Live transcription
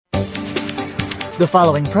The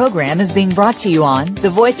following program is being brought to you on the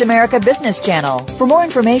Voice America Business Channel. For more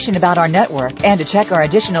information about our network and to check our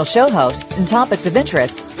additional show hosts and topics of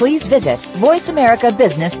interest, please visit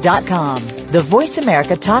voiceamericabusiness.com. The Voice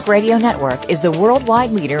America Talk Radio Network is the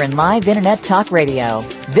worldwide leader in live Internet talk radio.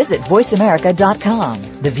 Visit voiceamerica.com.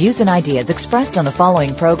 The views and ideas expressed on the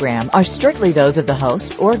following program are strictly those of the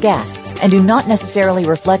host or guests and do not necessarily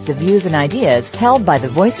reflect the views and ideas held by the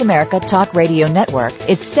Voice America Talk Radio Network,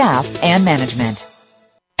 its staff, and management.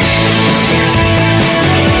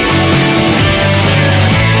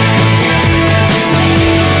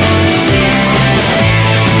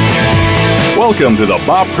 Welcome to the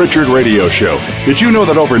Bob Pritchard Radio Show. Did you know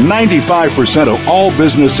that over 95% of all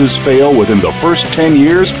businesses fail within the first 10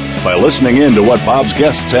 years? By listening in to what Bob's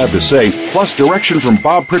guests have to say, plus direction from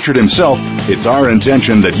Bob Pritchard himself, it's our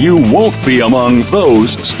intention that you won't be among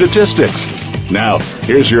those statistics. Now,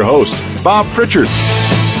 here's your host, Bob Pritchard.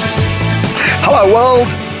 Hello, world.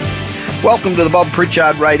 Welcome to the Bob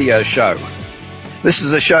Pritchard Radio Show. This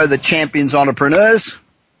is a show that champions entrepreneurs,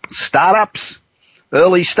 startups,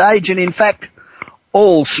 early stage, and in fact,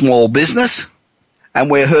 all small business. And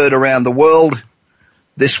we're heard around the world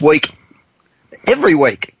this week, every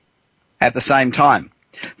week, at the same time.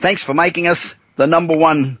 Thanks for making us the number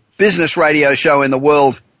one business radio show in the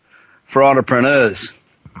world for entrepreneurs.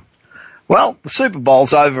 Well, the Super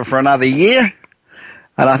Bowl's over for another year,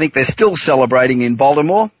 and I think they're still celebrating in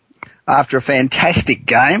Baltimore after a fantastic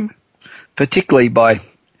game, particularly by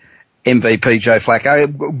MVP Joe Flacco.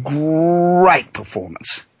 Great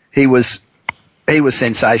performance. He was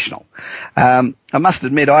sensational. I must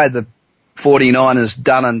admit, I had the 49ers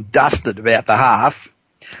done and dusted about the half,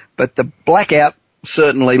 but the blackout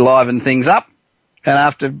certainly livened things up. And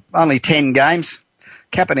after only 10 games,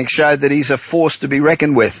 Kaepernick showed that he's a force to be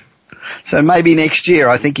reckoned with. So maybe next year,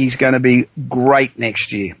 I think he's going to be great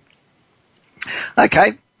next year.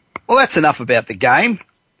 Okay, well, that's enough about the game.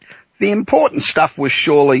 The important stuff was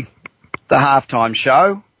surely the halftime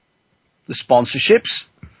show, the sponsorships,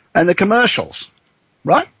 and the commercials,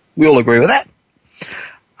 right? We all agree with that.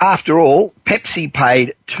 After all, Pepsi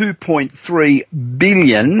paid $2.3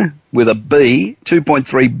 billion with a B,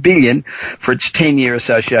 $2.3 billion for its 10-year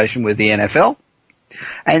association with the NFL,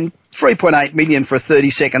 and $3.8 million for a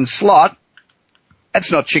 30-second slot.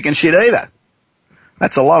 That's not chicken shit either.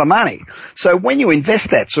 That's a lot of money. So when you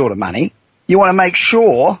invest that sort of money, you want to make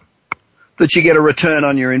sure that you get a return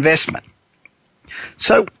on your investment.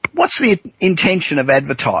 So what's the intention of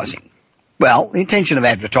advertising? Well, the intention of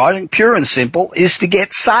advertising, pure and simple, is to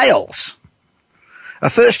get sales. A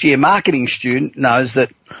first-year marketing student knows that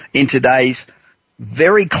in today's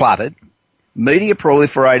very cluttered,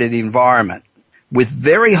 media-proliferated environment with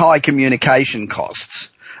very high communication costs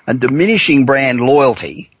and diminishing brand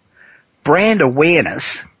loyalty, brand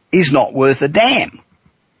awareness is not worth a damn.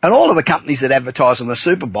 And all of the companies that advertise on the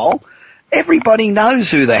Super Bowl, everybody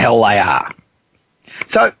knows who the hell they are.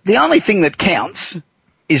 So the only thing that counts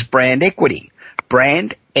is brand equity.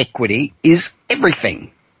 Brand equity is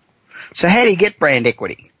everything. So how do you get brand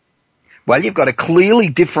equity? Well, you've got to clearly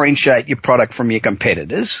differentiate your product from your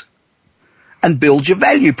competitors and build your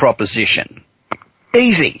value proposition.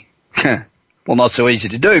 Easy. Well, not so easy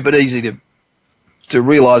to do, but easy to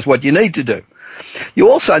realize what you need to do. You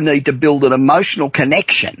also need to build an emotional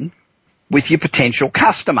connection with your potential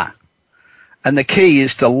customer. And the key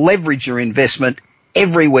is to leverage your investment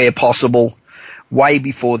everywhere possible, way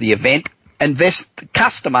before the event. Invest the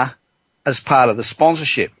customer as part of the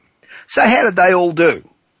sponsorship. So how did they all do?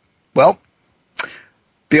 Well,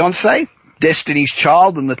 Beyonce, Destiny's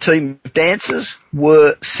Child, and the team of dancers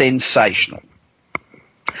were sensational.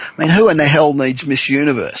 I mean, who in the hell needs Miss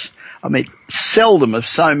Universe? I mean, seldom have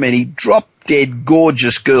so many drop-dead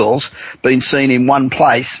gorgeous girls been seen in one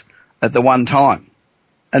place at the one time.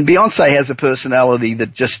 And Beyonce has a personality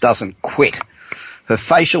that just doesn't quit. Her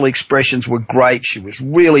facial expressions were great. She was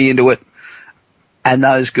really into it. And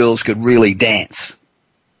those girls could really dance.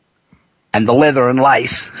 And the leather and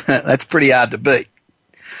lace, that's pretty hard to beat.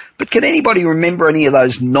 But can anybody remember any of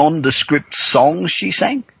those nondescript songs she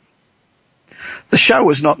sang? The show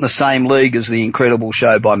was not in the same league as the incredible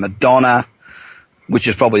show by Madonna, which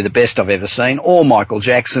is probably the best I've ever seen, or Michael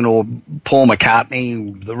Jackson, or Paul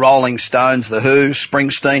McCartney, the Rolling Stones, the Who,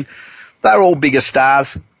 Springsteen. They're all bigger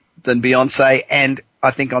stars than Beyonce, and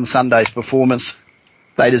I think on Sunday's performance,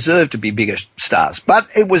 they deserve to be bigger stars. But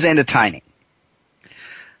it was entertaining.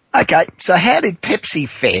 Okay, so how did Pepsi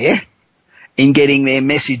fare in getting their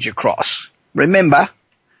message across? Remember,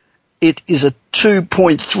 it is a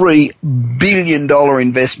 $2.3 billion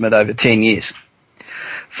investment over 10 years.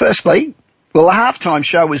 Firstly, Well, the halftime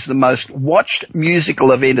show was the most watched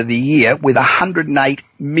musical event of the year with 108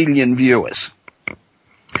 million viewers.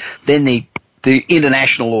 Then the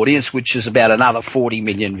international audience, which is about another 40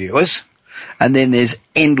 million viewers. And then there's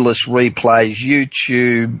endless replays,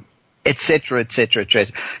 YouTube, etc.,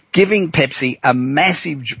 giving Pepsi a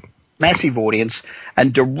massive audience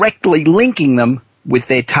and directly linking them with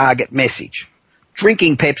their target message.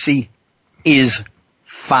 Drinking Pepsi is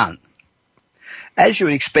fun. As you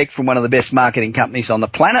would expect from one of the best marketing companies on the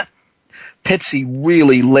planet, Pepsi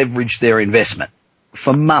really leveraged their investment.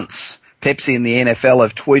 For months, Pepsi and the NFL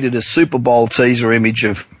have tweeted a Super Bowl teaser image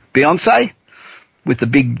of Beyonce with the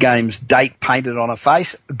big game's date painted on her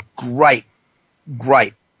face. Great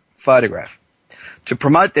photograph. To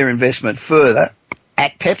promote their investment further,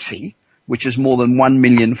 at Pepsi, which has more than 1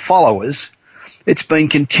 million followers, it's been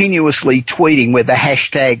continuously tweeting with the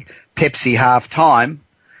hashtag Pepsi Halftime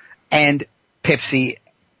and Pepsi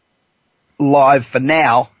Live for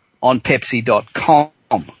Now on Pepsi.com.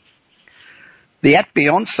 The at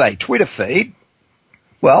Beyonce Twitter feed,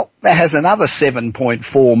 well, that has another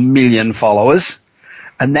 7.4 million followers,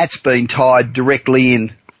 and that's been tied directly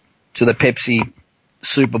in to the Pepsi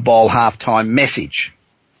Super Bowl halftime message.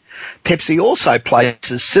 Pepsi also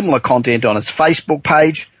places similar content on its Facebook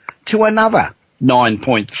page to another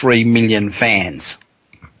 9.3 million fans.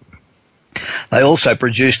 They also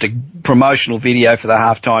produced a promotional video for the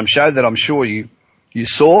halftime show that I'm sure you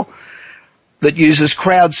saw that uses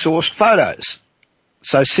crowdsourced photos.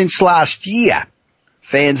 So since last year,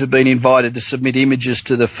 fans have been invited to submit images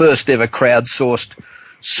to the first ever crowdsourced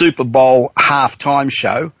Super Bowl halftime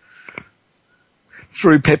show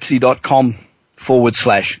through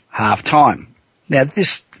Pepsi.com/halftime. Now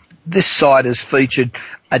this site has featured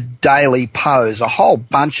a daily pose, a whole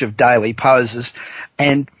bunch of daily poses,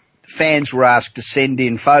 and fans were asked to send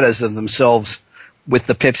in photos of themselves with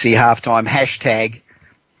the Pepsi halftime hashtag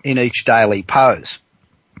in each daily pose.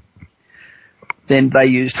 Then they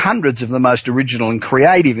used hundreds of the most original and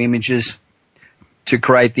creative images to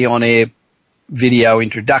create the on-air video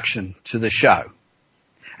introduction to the show.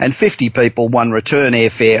 And 50 people won return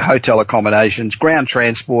airfare, hotel accommodations, ground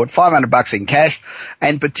transport, $500 in cash,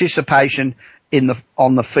 and participation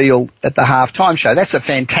on the field at the halftime show. That's a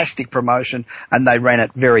fantastic promotion, and they ran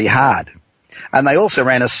it very hard. And they also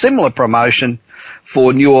ran a similar promotion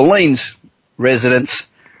for New Orleans residents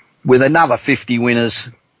with another 50 winners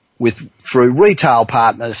through retail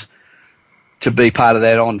partners to be part of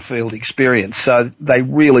that on-field experience. So they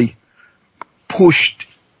really pushed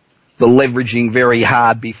the leveraging very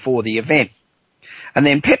hard before the event. And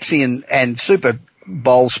then Pepsi and Super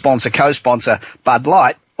Bowl co-sponsor Bud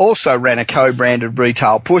Light also ran a co-branded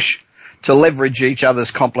retail push to leverage each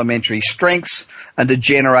other's complementary strengths and to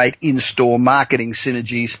generate in-store marketing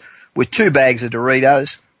synergies with 2 bags of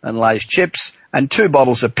Doritos and Lay's chips and 2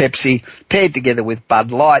 bottles of Pepsi paired together with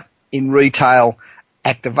Bud Light in retail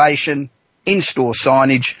activation, in-store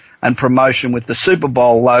signage and promotion with the Super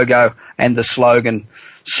Bowl logo and the slogan,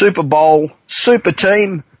 Super Bowl, Super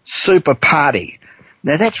Team, Super Party.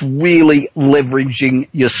 Now that's really leveraging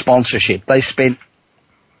your sponsorship. They spent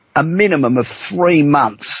a minimum of 3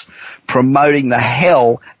 months promoting the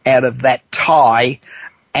hell out of that tie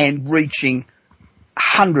and reaching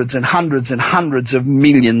hundreds and hundreds and hundreds of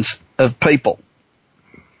millions of people.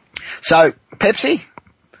 So Pepsi,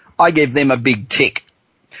 I give them a big tick.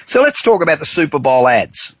 So let's talk about the Super Bowl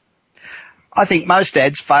ads. I think most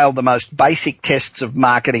ads failed the most basic tests of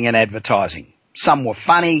marketing and advertising. Some were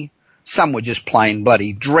funny, some were just plain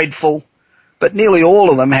bloody dreadful, but nearly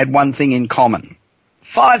all of them had one thing in common.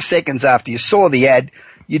 5 seconds after you saw the ad,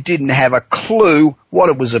 you didn't have a clue what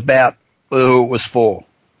it was about or who it was for.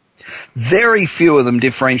 Very few of them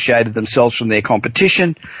differentiated themselves from their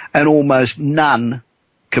competition, and almost none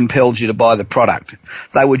compelled you to buy the product.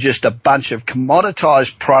 They were just a bunch of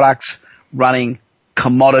commoditized products running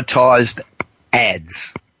commoditized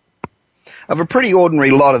ads. Of a pretty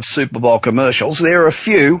ordinary lot of Super Bowl commercials, there are a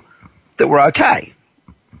few that were okay.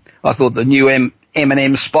 I thought the new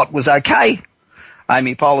M&M spot was okay.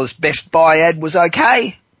 Amy Poehler's Best Buy ad was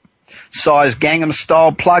okay. Size Gangnam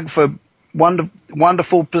Style plug for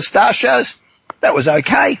wonderful pistachios, that was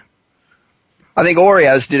okay. I think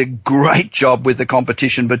Oreos did a great job with the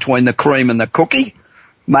competition between the cream and the cookie.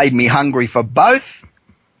 Made me hungry for both.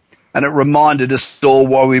 And it reminded us all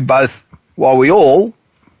why we all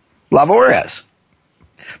love Oreos.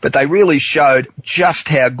 But they really showed just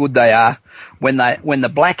how good they are when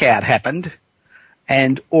the blackout happened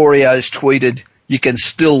and Oreos tweeted, "You can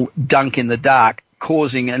still dunk in the dark,"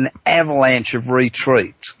 causing an avalanche of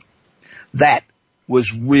retweets. That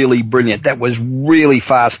was really brilliant. That was really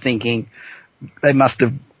fast thinking. They must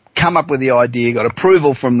have come up with the idea, got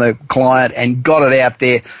approval from the client, and got it out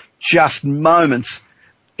there just moments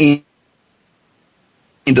into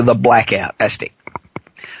the blackout. Fantastic.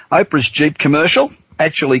 Oprah's Jeep commercial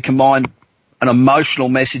actually combined an emotional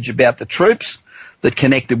message about the troops that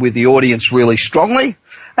connected with the audience really strongly,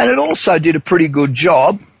 and it also did a pretty good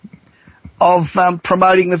job of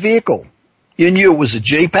promoting the vehicle. You knew it was a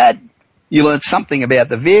Jeep ad, you learned something about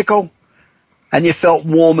the vehicle, and you felt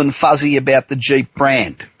warm and fuzzy about the Jeep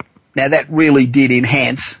brand. Now that really did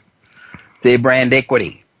enhance their brand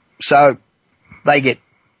equity. So they get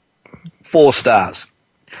 4 stars.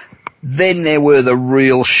 Then there were the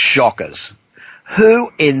real shockers.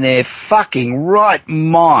 Who in their fucking right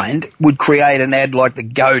mind would create an ad like the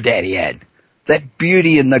GoDaddy ad? That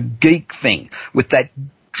Beauty and the Geek thing with that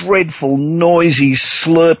dreadful, noisy,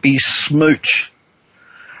 slurpy smooch.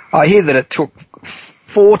 I hear that it took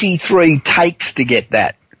 43 takes to get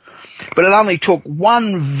that, but it only took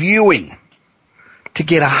one viewing to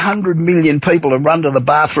get 100 million people to run to the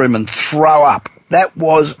bathroom and throw up. That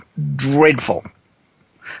was dreadful.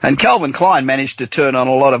 And Calvin Klein managed to turn on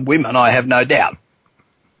a lot of women, I have no doubt.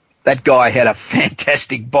 That guy had a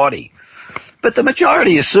fantastic body. But the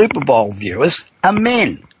majority of Super Bowl viewers are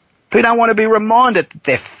men who don't want to be reminded that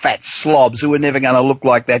they're fat slobs who are never going to look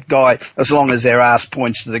like that guy as long as their ass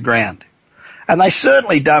points to the ground. And they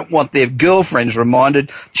certainly don't want their girlfriends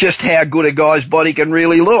reminded just how good a guy's body can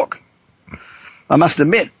really look. I must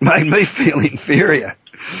admit, it made me feel inferior.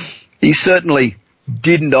 He certainly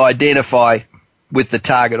didn't identify with the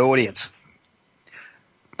target audience.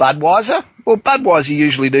 Budweiser? Well, Budweiser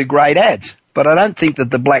usually do great ads, but I don't think that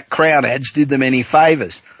the Black Crown ads did them any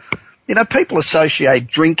favours. You know, people associate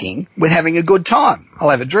drinking with having a good time. I'll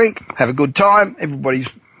have a drink, have a good time,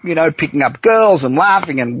 everybody's, you know, picking up girls and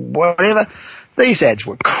laughing and whatever. These ads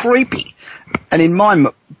were creepy. And in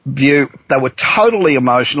my view, they were totally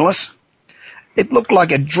emotionless. It looked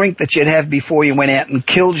like a drink that you'd have before you went out and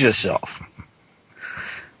killed yourself.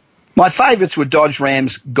 My favourites were Dodge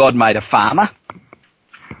Ram's God Made a Farmer.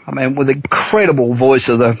 I mean, with the incredible voice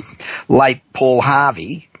of the late Paul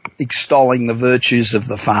Harvey extolling the virtues of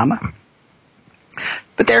the farmer.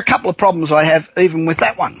 But there are a couple of problems I have even with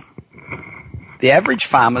that one. The average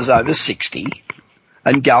farmer's over 60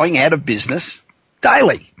 and going out of business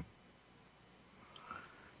daily.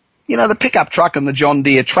 You know, the pickup truck and the John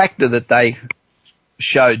Deere tractor that they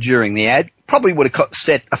showed during the ad probably would have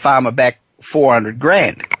set a farmer back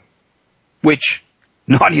 $400,000, which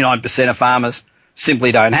 99% of farmers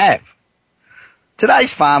simply don't have.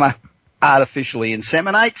 Today's farmer artificially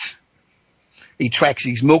inseminates. He tracks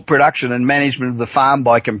his milk production and management of the farm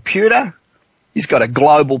by computer. He's got a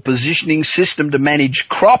global positioning system to manage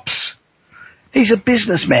crops. He's a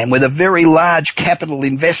businessman with a very large capital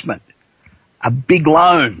investment, a big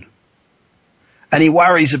loan, and he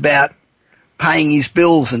worries about paying his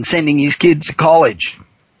bills and sending his kids to college.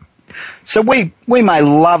 So we may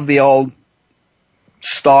love the old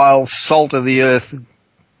style, salt of the earth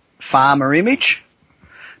farmer image,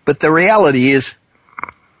 but the reality is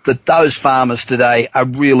that those farmers today are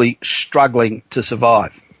really struggling to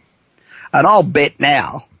survive. And I'll bet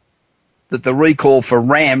now that the recall for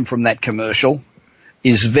Ram from that commercial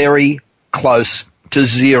is very close to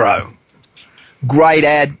zero. Great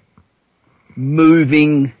ad,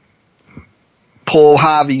 moving, Paul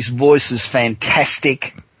Harvey's voice is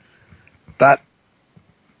fantastic, but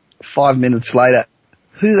 5 minutes later,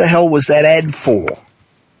 who the hell was that ad for?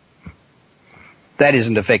 That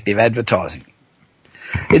isn't effective advertising.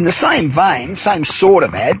 In the same vein, same sort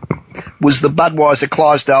of ad, was the Budweiser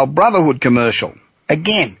Clydesdale Brotherhood commercial.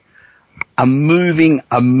 Again, a moving,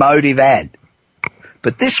 emotive ad.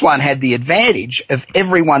 But this one had the advantage of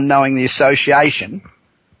everyone knowing the association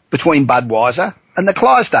between Budweiser and the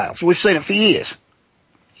Clydesdales. We've seen it for years.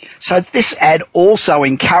 So this ad also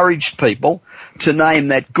encouraged people to name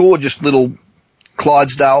that gorgeous little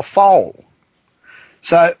Clydesdale foal.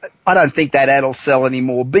 So I don't think that ad will sell any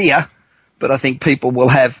more beer, but I think people will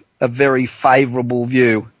have a very favourable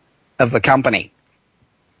view of the company.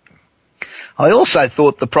 I also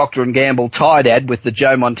thought the Procter & Gamble Tide ad with the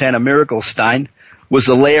Joe Montana Miracle stain was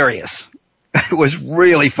hilarious. It was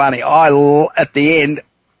really funny. At the end,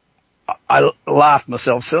 I laughed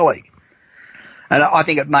myself silly. And I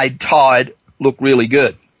think it made Tide look really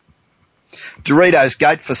good. Doritos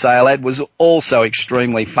Goat for Sale ad was also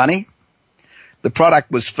extremely funny. The product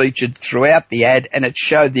was featured throughout the ad, and it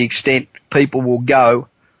showed the extent people will go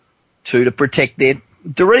to protect their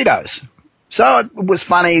Doritos. So it was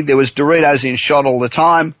funny. There was Doritos in shot all the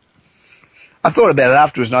time. I thought about it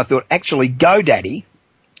afterwards, and I thought, actually, GoDaddy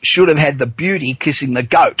should have had the beauty kissing the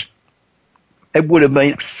goat. It would have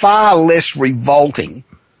been far less revolting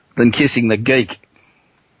than kissing the geek.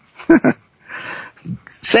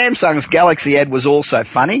 Samsung's Galaxy ad was also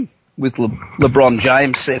funny, with LeBron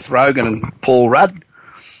James, Seth Rogen and Paul Rudd,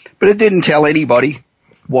 but it didn't tell anybody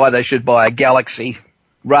why they should buy a Galaxy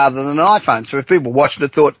rather than an iPhone. So if people watched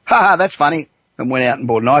it, thought, ha, that's funny, and went out and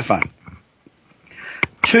bought an iPhone.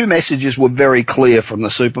 Two messages were very clear from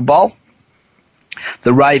the Super Bowl.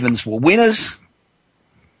 The Ravens were winners.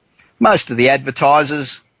 Most of the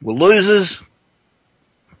advertisers were losers.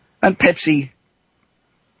 And Pepsi,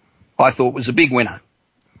 I thought, was a big winner.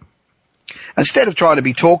 Instead of trying to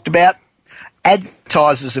be talked about,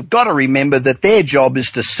 advertisers have got to remember that their job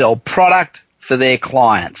is to sell product for their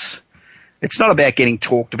clients. It's not about getting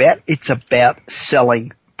talked about. It's about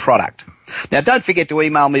selling product. Now, don't forget to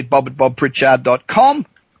email me, bob@bobpritchard.com.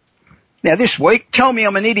 Now, this week, tell me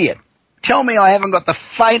I'm an idiot. Tell me I haven't got the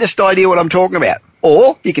faintest idea what I'm talking about.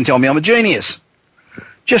 Or you can tell me I'm a genius.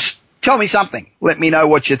 Just tell me something. Let me know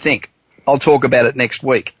what you think. I'll talk about it next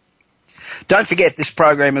week. Don't forget, this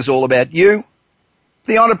program is all about you,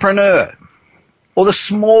 the entrepreneur, or the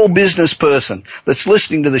small business person that's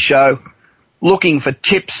listening to the show, looking for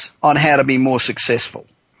tips on how to be more successful.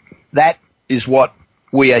 That is what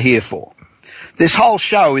we are here for. This whole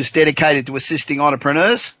show is dedicated to assisting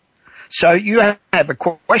entrepreneurs. So you have a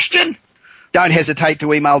question, don't hesitate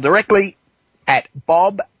to email directly at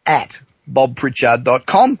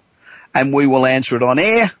bob@bobpritchard.com, and we will answer it on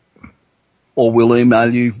air, or we'll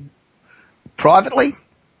email you privately,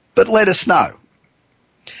 but let us know.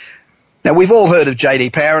 Now, we've all heard of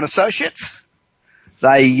J.D. Power and Associates.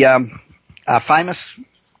 They are famous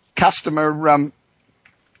customer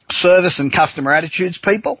service and customer attitudes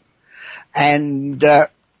people, and I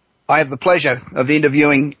have the pleasure of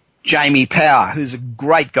interviewing Jamie Power, who's a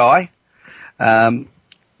great guy,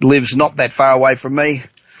 lives not that far away from me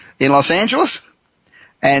in Los Angeles,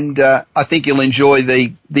 and I think you'll enjoy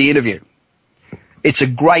the interview. It's a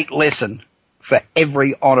great lesson for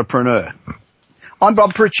every entrepreneur. I'm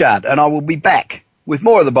Bob Pritchard, and I will be back with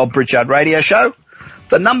more of the Bob Pritchard Radio Show,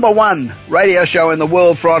 the #1 radio show in the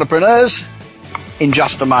world for entrepreneurs, in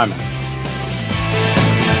just a moment.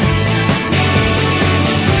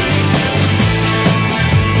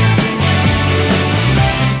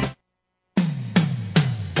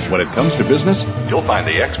 When it comes to business, you'll find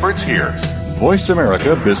the experts here. Voice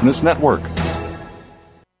America Business Network.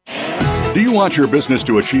 Do you want your business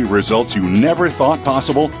to achieve results you never thought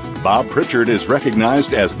possible? Bob Pritchard is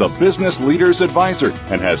recognized as the Business Leader's Advisor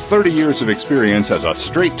and has 30 years of experience as a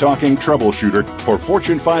straight-talking troubleshooter for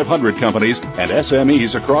Fortune 500 companies and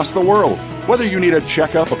SMEs across the world. Whether you need a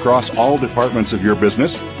checkup across all departments of your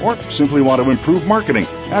business or simply want to improve marketing,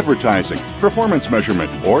 advertising, performance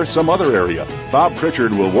measurement, or some other area, Bob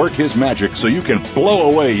Pritchard will work his magic so you can blow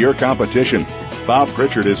away your competition. Bob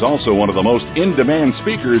Pritchard is also one of the most in-demand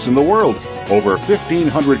speakers in the world. Over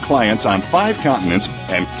 1,500 clients on 5 continents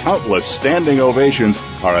and countless standing ovations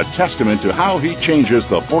are a testament to how he changes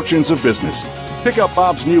the fortunes of business. Pick up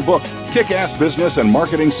Bob's new book, Kick-Ass Business and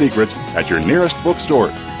Marketing Secrets, at your nearest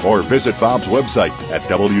bookstore, or visit Bob's website at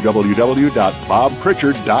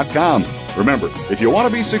www.bobpritchard.com. Remember, if you want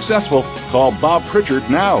to be successful, call Bob Pritchard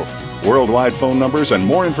now. Worldwide phone numbers and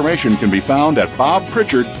more information can be found at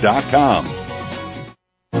bobpritchard.com.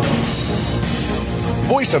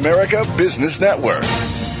 Voice America Business Network,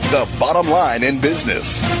 the bottom line in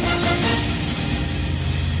business.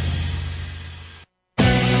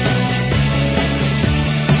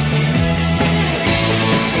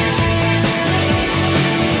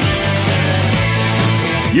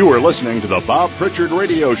 You are listening to the Bob Pritchard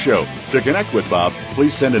Radio Show. To connect with Bob,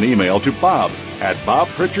 please send an email to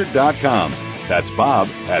bob@bobpritchard.com. That's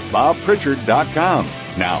bob@bobpritchard.com.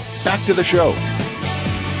 Now, back to the show.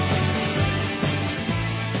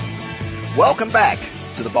 Welcome back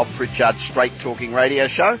to the Bob Pritchard Straight Talking Radio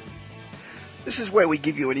Show. This is where we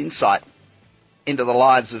give you an insight into the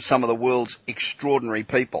lives of some of the world's extraordinary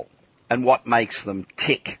people and what makes them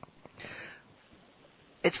tick.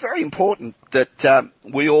 It's very important that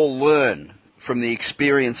we all learn from the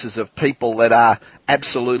experiences of people that are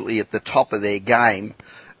absolutely at the top of their game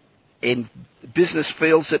in business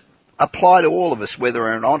fields that apply to all of us, whether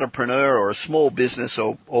you're an entrepreneur or a small business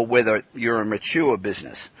or whether you're a mature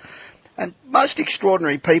business. And most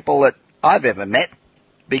extraordinary people that I've ever met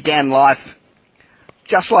began life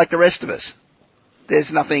just like the rest of us.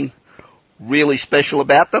 There's nothing really special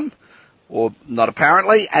about them, or not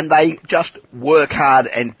apparently, and they just work hard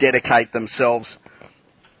and dedicate themselves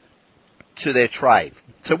to their trade.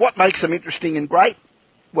 So what makes them interesting and great?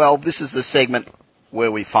 Well, this is the segment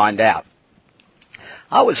where we find out.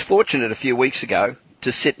 I was fortunate a few weeks ago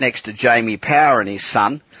to sit next to Jamie Power and his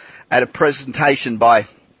son at a presentation by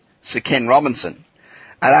Sir Ken Robinson.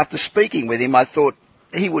 And after speaking with him, I thought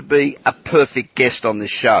he would be a perfect guest on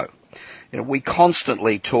this show. We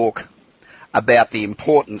constantly talk about the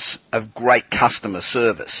importance of great customer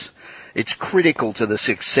service. It's critical to the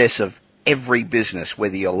success of every business,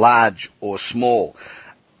 whether you're large or small.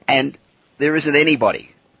 And there isn't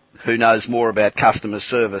anybody who knows more about customer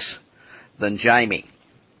service than Jamie.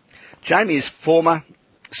 Jamie is former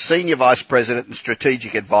Senior Vice President and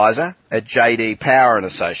Strategic Advisor at JD Power and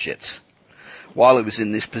Associates. While he was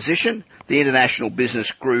in this position, the international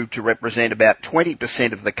business grew to represent about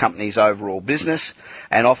 20% of the company's overall business,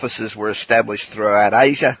 and offices were established throughout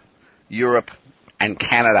Asia, Europe, and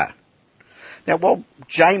Canada. Now, while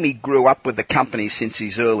Jamie grew up with the company since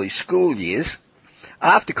his early school years,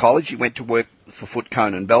 after college he went to work for Foot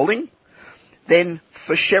Cone Belding, then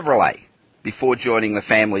for Chevrolet, before joining the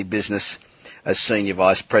family business as Senior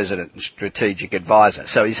Vice President and Strategic Advisor.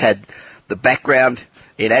 So he's had the background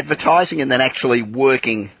in advertising and then actually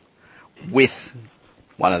working with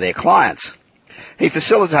one of their clients. He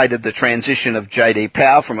facilitated the transition of JD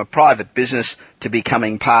Power from a private business to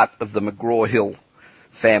becoming part of the McGraw-Hill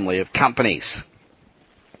family of companies.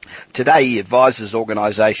 Today he advises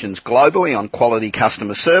organisations globally on quality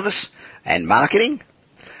customer service and marketing.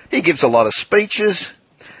 He gives a lot of speeches,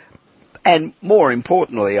 and more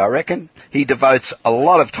importantly, I reckon, he devotes a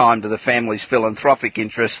lot of time to the family's philanthropic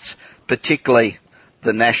interests, particularly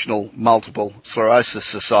the National Multiple Sclerosis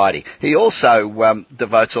Society. He also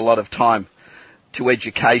devotes a lot of time to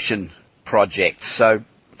education projects. So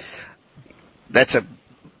that's a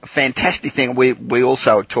fantastic thing. We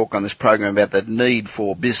also talk on this program about the need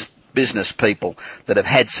for business people that have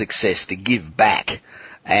had success to give back.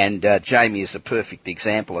 And Jamie is a perfect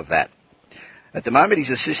example of that. At the moment, he's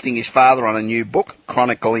assisting his father on a new book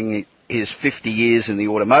chronicling his 50 years in the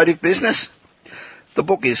automotive business. The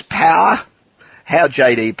book is Power, How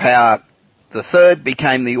JD Power III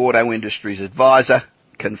Became the Auto Industry's Advisor,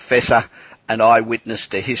 Confessor, and Eyewitness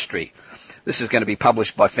to History. This is going to be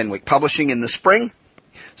published by Fenwick Publishing in the spring,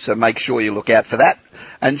 so make sure you look out for that.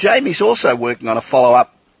 And Jamie's also working on a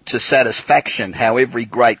follow-up to Satisfaction, How Every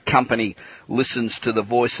Great Company Listens to the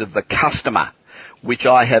Voice of the Customer, which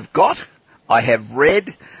I have got, I have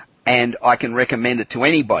read, and I can recommend it to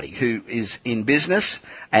anybody who is in business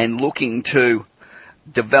and looking to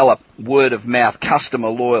develop word-of-mouth customer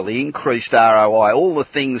loyalty, increased ROI, all the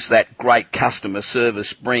things that great customer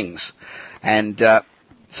service brings. And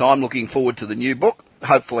so I'm looking forward to the new book.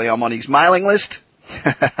 Hopefully I'm on his mailing list.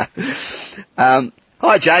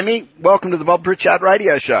 Hi, Jamie. Welcome to the Bob Pritchard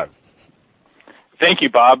Radio Show. Thank you,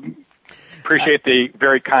 Bob. Appreciate the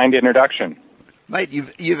very kind introduction. Mate,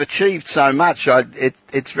 you've achieved so much.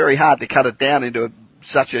 It's very hard to cut it down into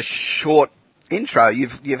such a short intro.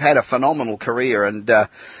 You've had a phenomenal career, and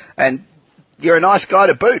you're a nice guy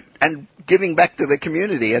to boot, and giving back to the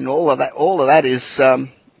community, and all of that is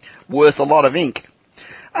worth a lot of ink.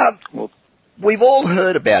 We've all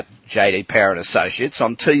heard about JD Power and Associates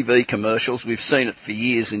on TV commercials. We've seen it for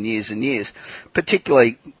years and years and years,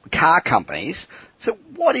 particularly car companies. So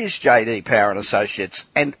what is JD Power and Associates,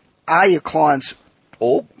 and are your clients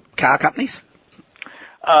all car companies?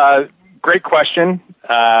 Great question.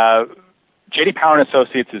 JD Power and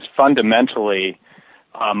Associates is fundamentally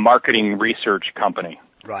a marketing research company.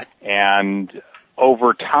 Right. And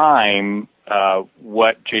over time,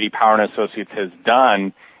 what JD Power and Associates has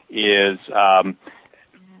done is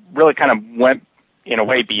really kind of went in a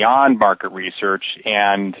way beyond market research,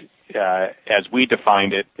 and as we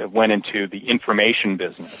defined it, it went into the information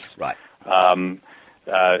business. Right.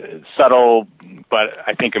 Subtle, but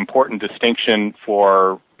I think important distinction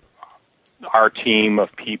for our team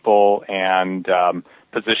of people and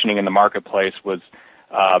positioning in the marketplace was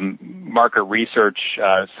market research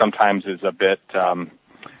sometimes is a bit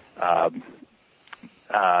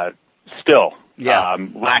still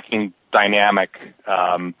lacking dynamic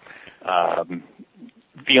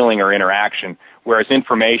feeling or interaction, whereas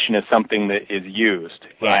information is something that is used.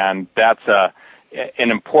 Right. And that's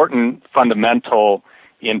an important fundamental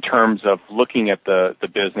in terms of looking at the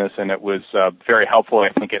business, and it was very helpful, I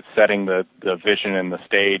think, at setting the vision and the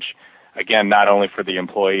stage, again, not only for the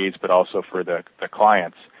employees, but also for the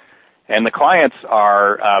clients. And the clients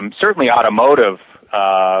are certainly automotive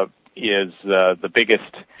is the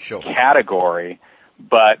biggest Sure. category,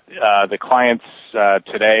 but the clients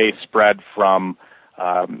today spread from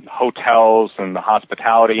hotels and the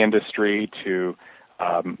hospitality industry to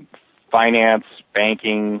finance,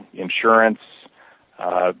 banking, insurance,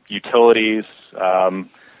 utilities,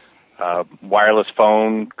 wireless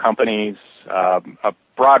phone companies, a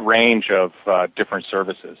broad range of different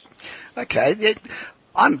services. Okay.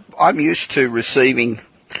 I'm used to receiving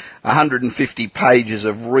 150 pages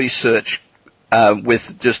of research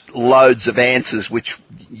with just loads of answers, which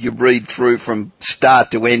you read through from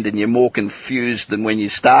start to end, and you're more confused than when you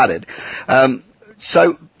started.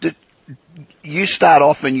 So you start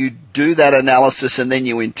off and you do that analysis, and then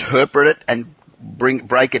you interpret it and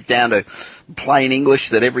break it down to plain English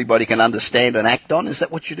that everybody can understand and act on. Is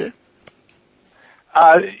that what you do?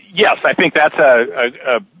 Yes, I think that's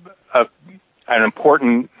an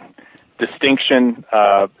important distinction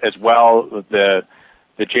as well. The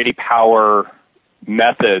J.D. Power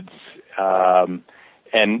methods,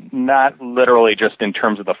 and not literally just in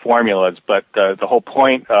terms of the formulas, but the whole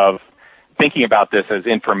point of thinking about this as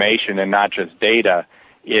information and not just data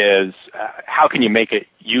is how can you make it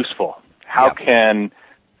useful? How can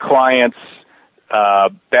clients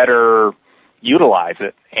better utilize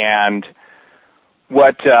it? And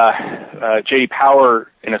what J.D. Power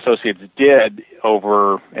and Associates did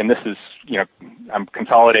over, and this is, I'm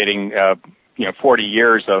consolidating, 40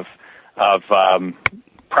 years of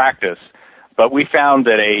practice, but we found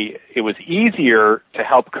that it was easier to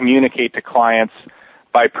help communicate to clients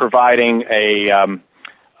by providing a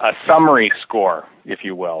summary score, if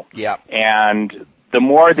you will. Yeah. And the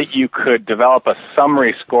more that you could develop a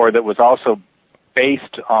summary score that was also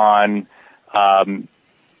based on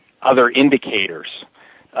other indicators.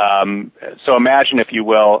 So imagine, if you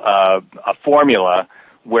will, a formula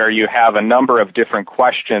where you have a number of different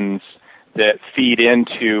questions that feed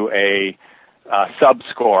into a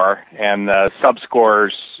subscore, and the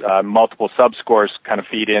subscores, multiple subscores kind of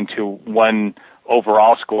feed into one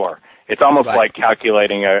overall score. It's almost like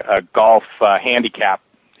calculating a golf handicap,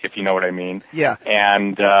 if you know what I mean. Yeah.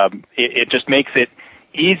 And it just makes it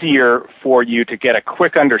easier for you to get a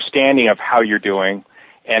quick understanding of how you're doing.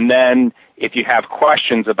 And then if you have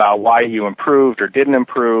questions about why you improved or didn't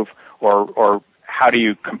improve, or how do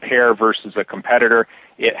you compare versus a competitor,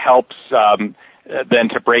 it helps then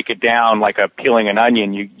to break it down like peeling an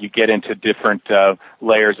onion. You get into different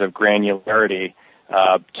layers of granularity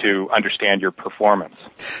to understand your performance.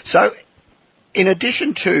 So in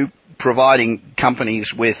addition to providing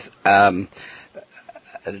companies with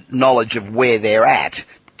knowledge of where they're at,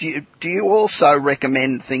 do you also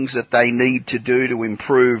recommend things that they need to do to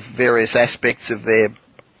improve various aspects of their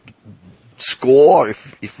score,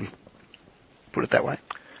 if we put it that way?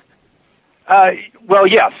 Well,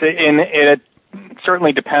 yes, and it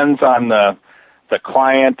certainly depends on the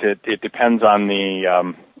client. It depends on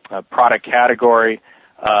the product category.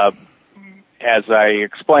 As I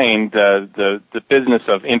explained, the business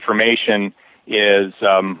of information is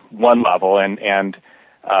one level, and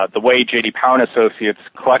the way J.D. Power and Associates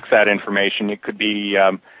collects that information, it could be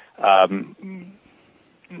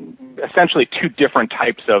essentially two different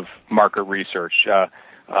types of market research.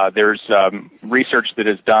 There's research that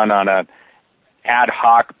is done on an ad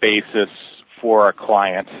hoc basis for a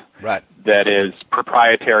client, right, that is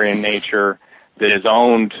proprietary in nature, that is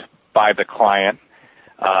owned by the client,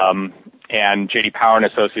 and J.D. Power and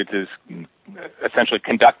Associates is essentially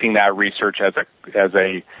conducting that research as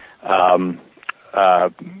a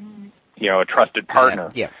trusted partner.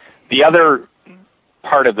 Yeah. The other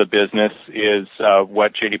part of the business is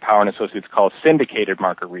what J.D. Power and Associates calls syndicated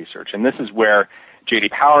market research, and this is where J.D.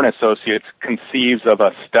 Power and Associates conceives of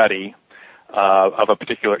a study of a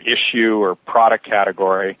particular issue or product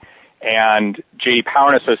category, and J.D.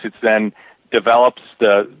 Power and Associates then develops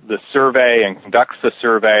the survey and conducts the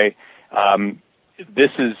survey.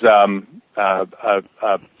 This is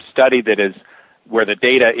a study that is where the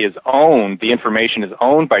data is owned, the information is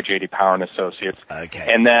owned by J.D. Power and Associates,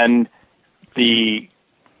 and then the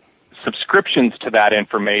subscriptions to that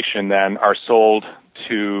information then are sold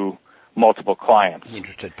to multiple clients.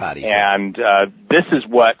 Interested parties. And this is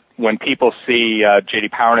what, when people see J.D.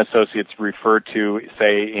 Power and Associates referred to,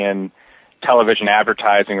 say, in television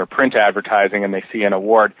advertising or print advertising, and they see an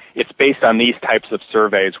award, it's based on these types of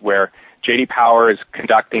surveys where J.D. Power is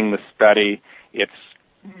conducting the study. It's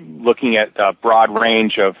looking at a broad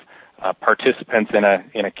range of participants in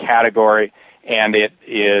a category, and it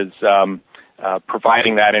is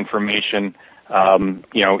providing that information,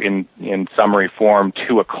 in summary form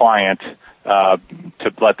to a client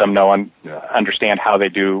to let them know and understand how they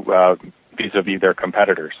do vis-a-vis their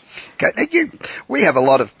competitors. Okay. We have a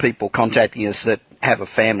lot of people contacting us that have a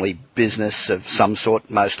family business of some sort,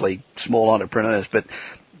 mostly small entrepreneurs, but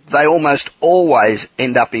they almost always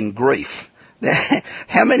end up in grief.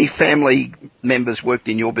 How many family members worked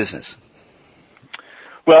in your business?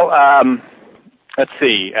 Well, let's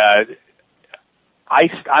see.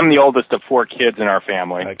 I'm the oldest of 4 kids in our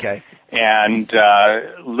family. Okay. And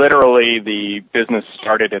literally the business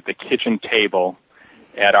started at the kitchen table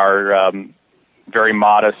at our very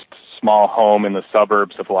modest, small home in the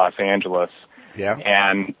suburbs of Los Angeles. Yeah.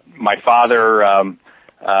 And my father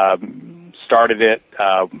started it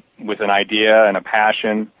with an idea and a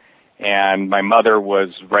passion, and my mother was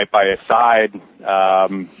right by his side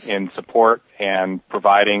in support and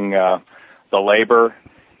providing the labor,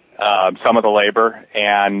 some of the labor.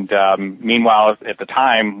 And meanwhile, at the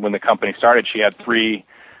time when the company started, she had 3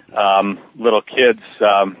 little kids.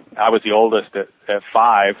 I was the oldest at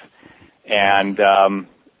 5, and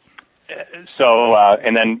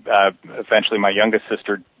and then eventually my youngest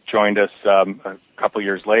sister joined us a couple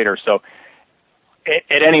years later. So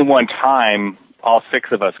at any one time, all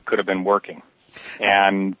 6 of us could have been working,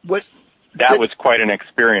 and that was quite an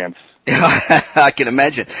experience. I can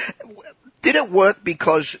imagine. Did it work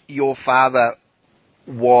because your father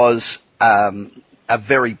was a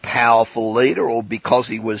very powerful leader, or because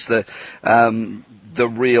he was the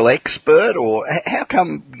real expert, or how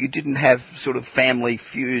come you didn't have sort of family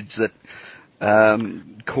feuds that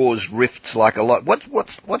cause rifts like a lot?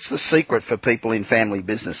 What's the secret for people in family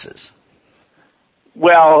businesses?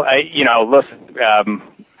 Well, listen,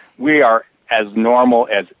 we are as normal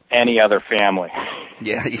as any other family.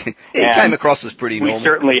 Yeah, it came across as pretty normal. We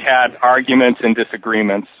certainly had arguments and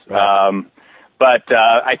disagreements, right. But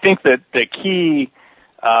I think that the key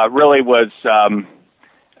really was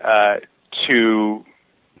to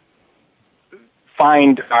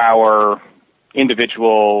find our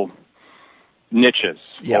individual niches,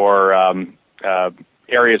 yep. or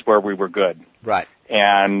areas where we were good. Right.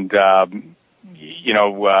 And I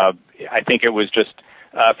think it was just,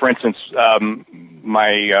 for instance,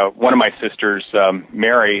 one of my sisters,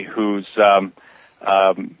 Mary, who's 3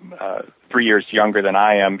 years younger than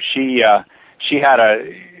I am. She's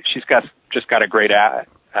just got a great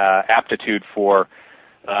aptitude for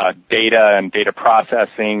data and data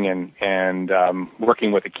processing and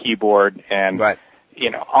working with a keyboard, and right.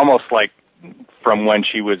 Almost like from when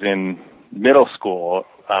she was in middle school,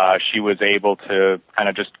 she was able to kind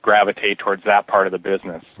of just gravitate towards that part of the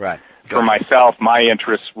business. Right. Gotcha. For myself, my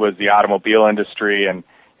interest was the automobile industry and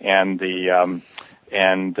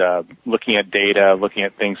looking at data, looking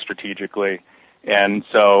at things strategically, and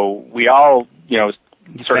so we all just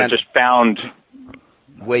found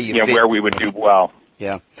where we would do well.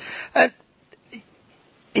 Yeah.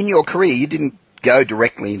 In your career, you didn't go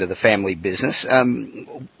directly into the family business.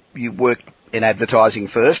 You worked in advertising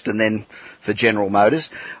first and then for General Motors.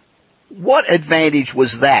 What advantage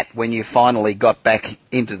was that when you finally got back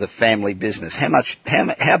into the family business?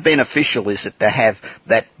 How beneficial is it to have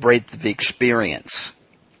that breadth of experience?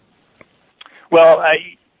 Well,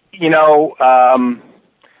 I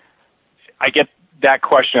get that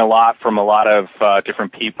question a lot from a lot of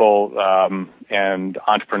different people and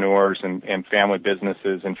entrepreneurs and family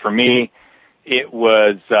businesses. And for me, it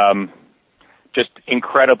was just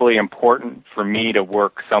incredibly important for me to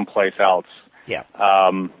work someplace else. Yeah.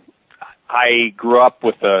 I grew up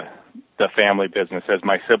with the family business as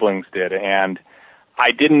my siblings did, and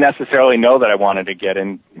I didn't necessarily know that I wanted to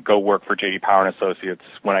go work for J.D. Power and Associates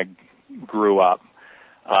when I grew up.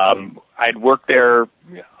 I'd worked there,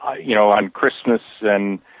 on Christmas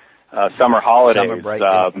and summer holidays, summer break,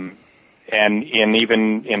 and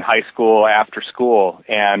even in high school after school,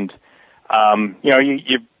 and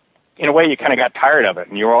you in a way you kind of got tired of it,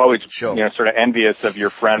 and you were always sure. Sort of envious of your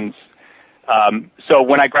friends. So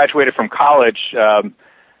when I graduated from college, I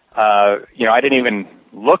didn't even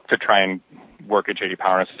look to try and work at J.D.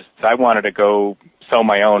 Power and Associates. I wanted to go sow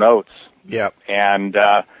my own oats. Yeah. And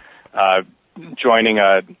joining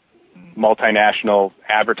a multinational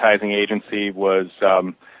advertising agency was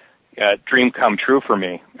a dream come true for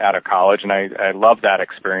me out of college, and I loved that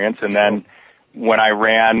experience. And then when I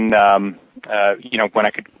ran, when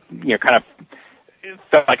I could, kind of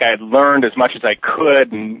felt like I had learned as much as I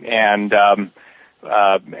could, and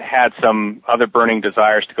had some other burning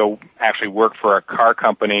desires to go actually work for a car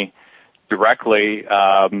company directly.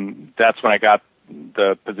 That's when I got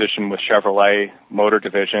the position with Chevrolet Motor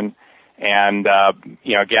Division, and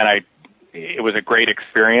again, it was a great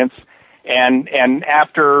experience. And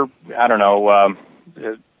after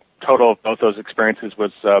the total of both those experiences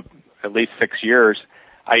was at least 6 years.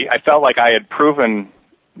 I felt like I had proven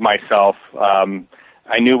myself.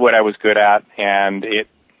 I knew what I was good at, and it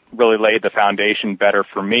really laid the foundation better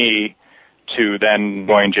for me to then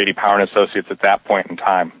join J.D. Power and Associates at that point in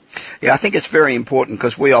time. Yeah, I think it's very important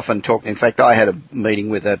because we often talk. In fact, I had a meeting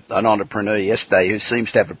with an entrepreneur yesterday who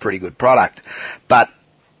seems to have a pretty good product, but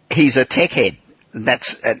he's a tech head.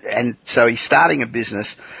 And so he's starting a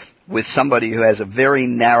business with somebody who has a very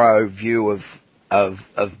narrow view of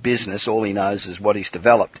business. All he knows is what he's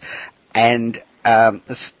developed. And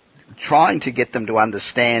trying to get them to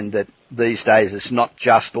understand that these days it's not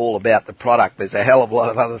just all about the product. There's a hell of a lot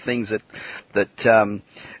of other things that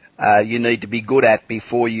you need to be good at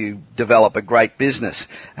before you develop a great business.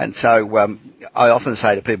 And so I often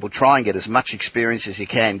say to people, try and get as much experience as you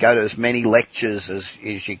can. Go to as many lectures as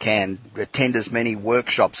you can. Attend as many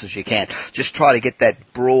workshops as you can. Just try to get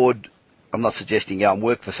that broad. I'm not suggesting go and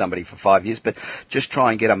work for somebody for 5 years, but just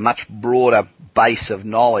try and get a much broader base of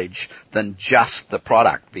knowledge than just the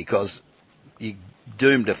product, because you're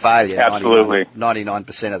doomed to failure. Absolutely.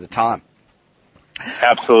 99% of the time.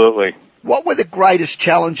 Absolutely. What were the greatest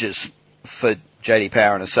challenges for J.D.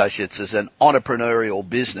 Power and Associates as an entrepreneurial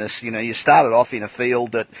business? You know, you started off in a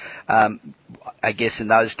field that, I guess in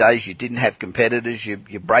those days you didn't have competitors.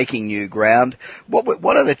 You're breaking new ground.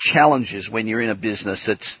 What are the challenges when you're in a business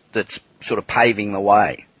that's sort of paving the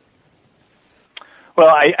way? Well,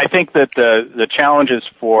 I think that the challenges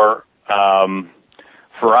for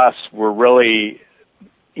us were really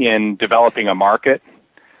in developing a market.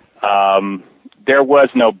 There was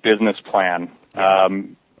no business plan.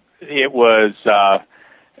 It was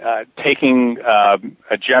taking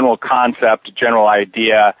a general concept, a general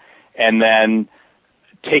idea, and then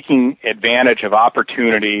taking advantage of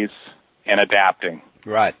opportunities and adapting.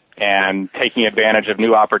 Right. And taking advantage of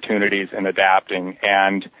new opportunities and adapting,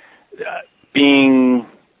 and being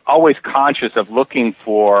always conscious of looking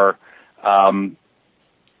for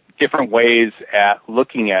different ways at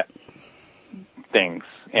looking at things.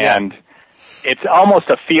 And it's almost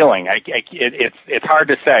a feeling. It's hard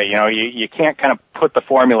to say. You know, you can't kind of put the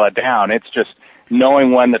formula down. It's just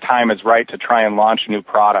knowing when the time is right to try and launch a new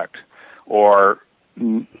product, or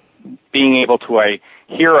being able to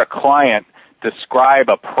hear a client describe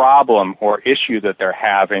a problem or issue that they're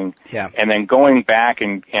having, and then going back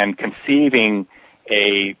and conceiving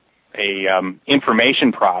a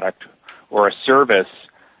information product or a service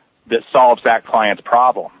that solves that client's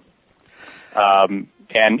problem. And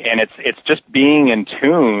it's just being in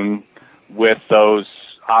tune with those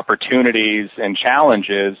opportunities and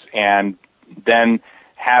challenges, and then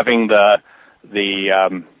having the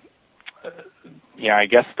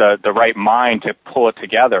right mind to pull it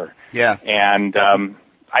together. Yeah. And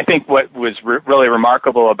I think what was really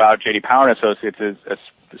remarkable about J.D. Power and Associates is,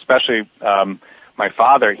 especially my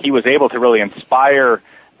father, he was able to really inspire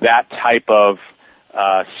that type of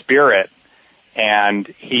spirit, and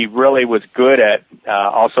he really was good at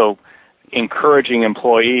also encouraging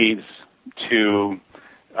employees to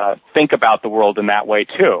think about the world in that way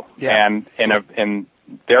too. Yeah. And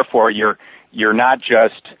therefore you're not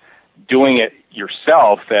just doing it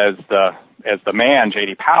yourself as the man,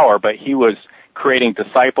 J.D. Power, but he was creating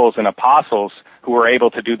disciples and apostles who were able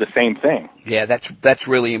to do the same thing. Yeah, that's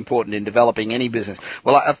really important in developing any business.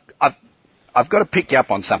 Well, I've got to pick you up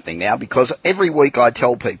on something now, because every week I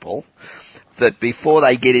tell people that before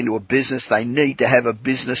they get into a business, they need to have a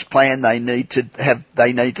business plan. They need to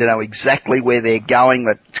know exactly where they're going.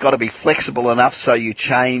 That it's got to be flexible enough so you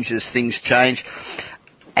change as things change.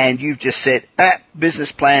 And you've just said,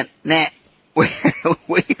 business plan, nah. Well,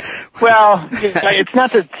 it's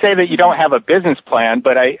not to say that you don't have a business plan,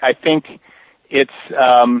 but I think it's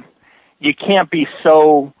you can't be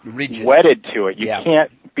so rigid, wedded to it. You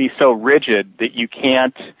can't be so rigid that you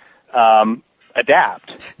can't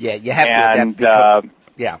adapt. Yeah, you have to adapt.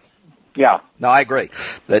 Because, no, I agree.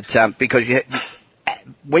 That because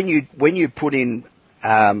when you put in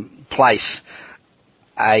place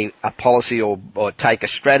a policy or take a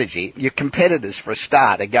strategy, your competitors, for a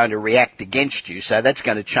start, are going to react against you, so that's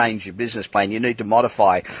going to change your business plan. You need to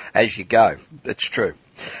modify as you go. That's true.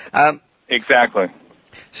 Exactly.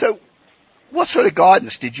 So what sort of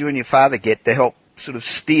guidance did you and your father get to help sort of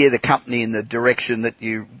steer the company in the direction that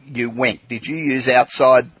you went? Did you use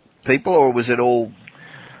outside people, or was it all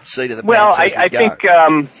seat of the pants as we go? Well,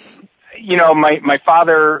 I think, my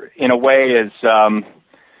father, in a way, is,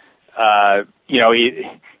 I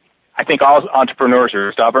think all entrepreneurs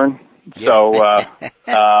are stubborn. Yeah.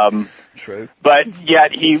 So, true. But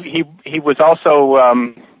yet he was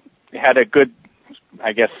also, had a good,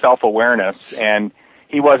 I guess, self-awareness, and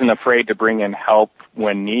he wasn't afraid to bring in help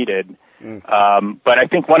when needed. But I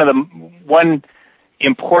think one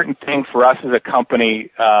important thing for us as a company,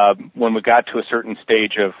 when we got to a certain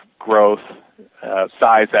stage of growth,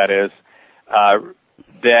 size that is,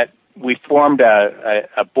 that we formed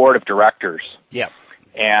a board of directors. Yeah.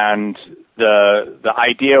 And the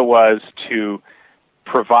idea was to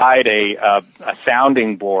provide a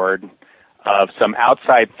sounding board of some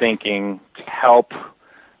outside thinking to help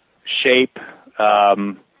shape,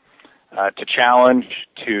 to challenge,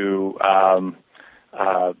 to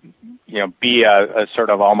be a sort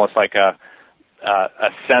of almost like a a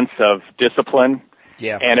sense of discipline.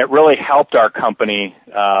 Yeah. And it really helped our company,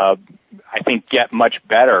 I think, get much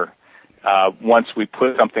better once we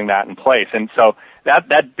put something that in place. And so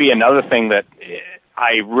that'd be another thing that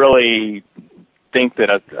I really think that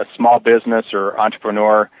a small business or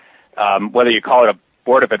entrepreneur, whether you call it a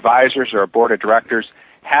board of advisors or a board of directors,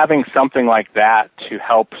 having something like that to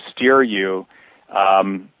help steer you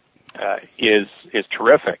is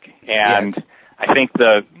terrific. And I think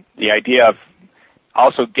the idea of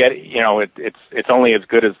also it's only as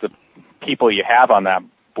good as the people you have on that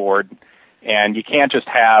board, and you can't just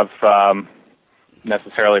have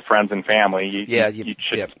necessarily friends and family. You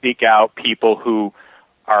should seek out people who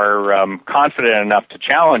are confident enough to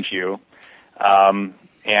challenge you, and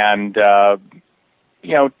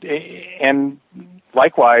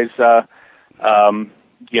likewise, I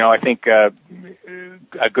think a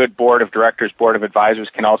good board of directors, board of advisors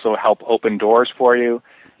can also help open doors for you,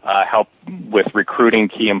 help with recruiting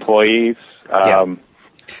key employees,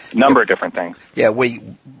 number of different things. Yeah,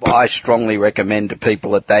 I strongly recommend to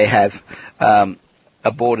people that they have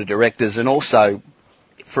a board of directors, and also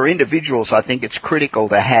for individuals, I think it's critical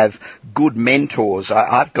to have good mentors.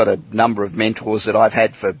 I've got a number of mentors that I've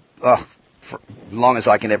had for as long as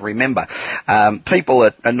I can ever remember. People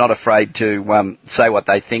that are not afraid to say what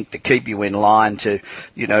they think, to keep you in line, to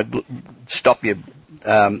stop your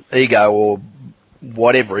ego or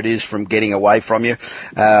whatever it is from getting away from you.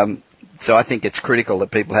 So I think it's critical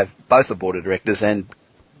that people have both a board of directors and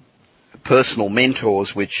personal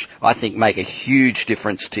mentors, which I think make a huge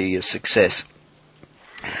difference to your success.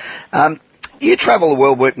 You travel the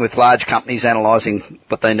world working with large companies, analysing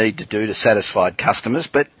what they need to do to satisfy customers,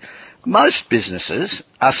 but most businesses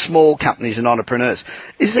are small companies and entrepreneurs.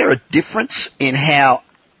 Is there a difference in how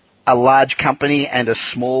a large company and a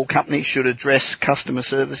small company should address customer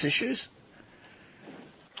service issues?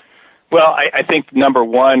 Well, I think number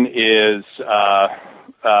one is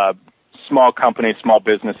small companies, small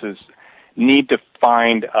businesses need to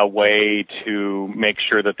find a way to make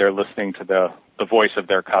sure that they're listening to the voice of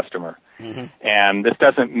their customer. Mm-hmm. And this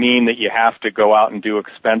doesn't mean that you have to go out and do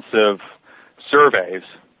expensive surveys,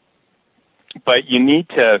 but you need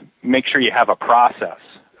to make sure you have a process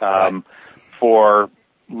for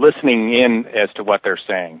listening in as to what they're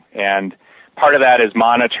saying. And part of that is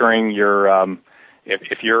monitoring your,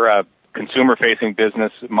 if you're a consumer-facing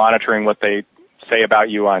business, monitoring what they say about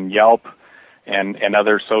you on Yelp and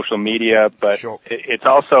other social media. But sure. It's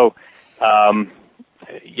also,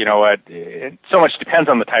 it so much depends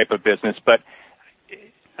on the type of business. But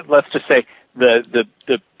let's just say the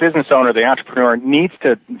business owner, the entrepreneur, needs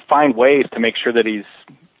to find ways to make sure that he's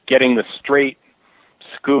getting the straight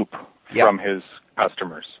scoop from his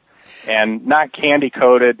customers, and not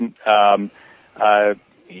candy-coated. And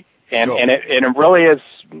it really is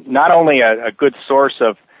not only a good source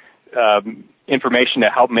of information to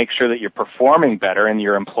help make sure that you're performing better and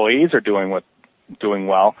your employees are doing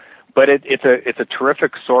well, but it's a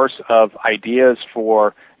terrific source of ideas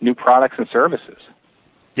for new products and services.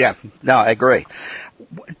 Yeah, no, I agree.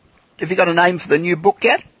 Have you got a name for the new book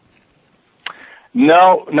yet?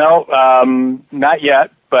 No, not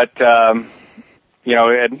yet, but a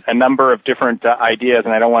number of different ideas,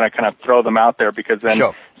 and I don't want to kind of throw them out there because then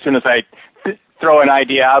as soon as I throw an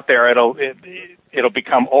idea out there, it'll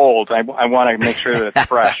become old. I want to make sure that it's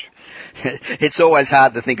fresh. It's always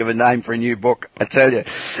hard to think of a name for a new book, I tell you.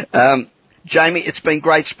 Jamie, it's been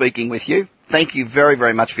great speaking with you. Thank you very,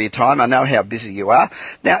 very much for your time. I know how busy you are.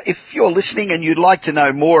 Now, if you're listening and you'd like to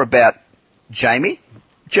know more about Jamie,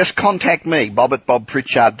 just contact me,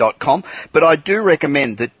 bob@bobpritchard.com. But I do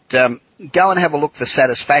recommend that go and have a look for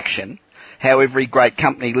Satisfaction, how every great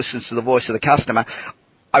company listens to the voice of the customer.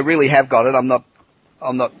 I really have got it.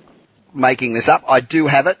 I'm not making this up. I do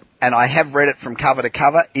have it, and I have read it from cover to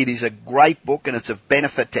cover. It is a great book, and it's of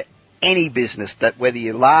benefit to any business, that whether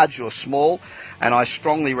you're large or small, and I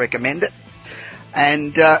strongly recommend it.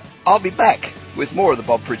 And I'll be back with more of the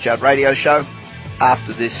Bob Pritchard Radio Show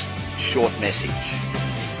after this short message.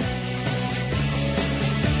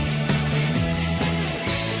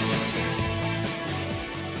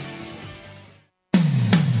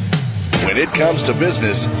 When it comes to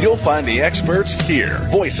business, you'll find the experts here.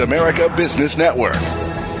 Voice America Business Network.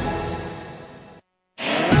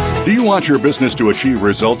 Do you want your business to achieve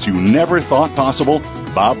results you never thought possible?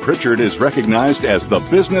 Bob Pritchard is recognized as the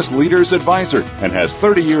Business Leader's Advisor and has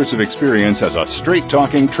 30 years of experience as a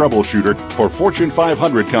straight-talking troubleshooter for Fortune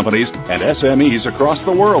 500 companies and SMEs across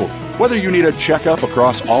the world. Whether you need a checkup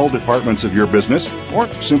across all departments of your business or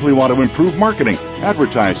simply want to improve marketing,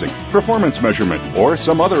 advertising, performance measurement, or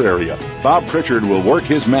some other area, Bob Pritchard will work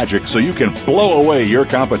his magic so you can blow away your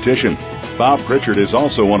competition. Bob Pritchard is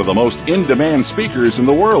also one of the most in-demand speakers in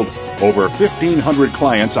the world. Over 1,500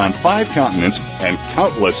 clients on 5 continents and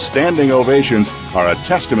countless standing ovations are a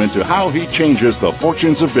testament to how he changes the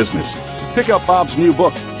fortunes of business. Pick up Bob's new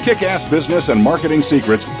book, Kick-Ass Business and Marketing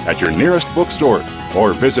Secrets, at your nearest bookstore,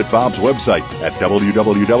 or visit Bob's website at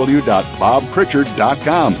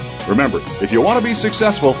www.bobpritchard.com. Remember, if you want to be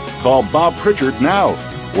successful, call Bob Pritchard now.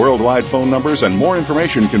 Worldwide phone numbers and more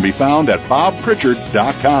information can be found at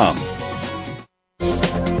bobpritchard.com.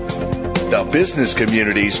 The business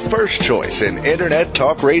community's first choice in Internet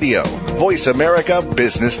Talk Radio. Voice America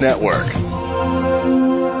Business Network.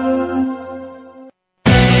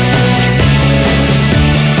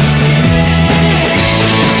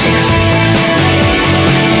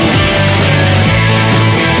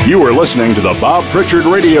 You are listening to the Bob Pritchard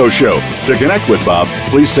Radio Show. To connect with Bob,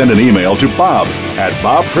 please send an email to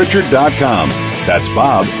bob@bobpritchard.com. That's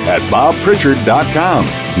bob@bobpritchard.com.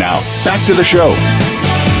 Now, back to the show.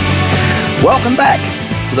 Welcome back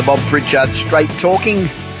to the Bob Pritchard Straight Talking,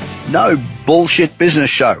 No Bullshit Business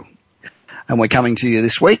Show. And we're coming to you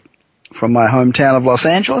this week from my hometown of Los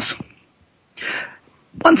Angeles.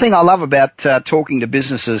 One thing I love about talking to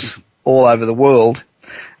businesses all over the world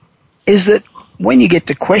is that when you get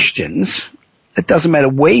to questions, it doesn't matter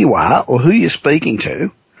where you are or who you're speaking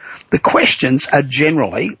to, the questions are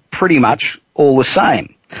generally pretty much all the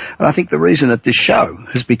same. And I think the reason that this show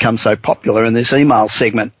has become so popular and this email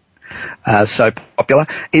segment so popular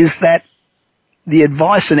is that the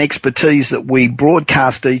advice and expertise that we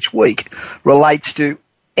broadcast each week relates to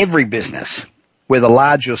every business, whether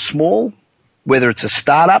large or small, whether it's a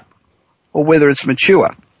startup or whether it's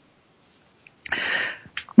mature.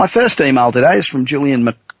 My first email today is from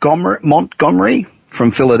Gillian Montgomery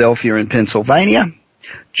from Philadelphia in Pennsylvania.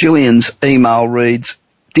 Gillian's email reads,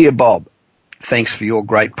 Dear Bob, thanks for your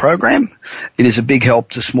great program. It is a big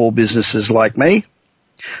help to small businesses like me.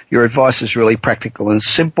 Your advice is really practical and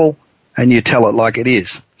simple, and you tell it like it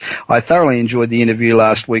is. I thoroughly enjoyed the interview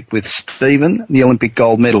last week with Stephen, the Olympic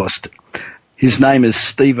gold medalist. His name is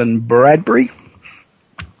Stephen Bradbury.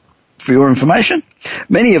 For your information,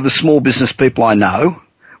 many of the small business people I know,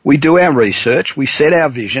 we do our research, we set our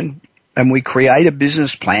vision, and we create a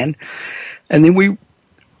business plan, and then we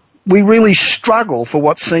really struggle for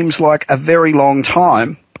what seems like a very long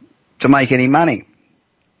time to make any money.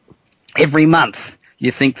 Every month,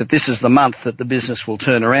 you think that this is the month that the business will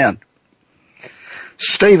turn around.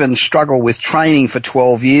 Stephen struggled with training for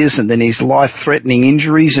 12 years and then his life-threatening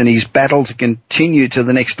injuries and his battle to continue to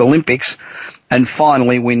the next Olympics and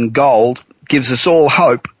finally win gold gives us all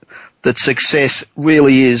hope that success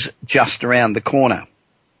really is just around the corner.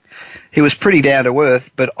 He was pretty down to earth,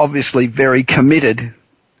 but obviously very committed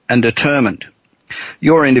and determined.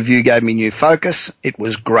 Your interview gave me new focus. It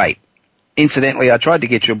was great. Incidentally, I tried to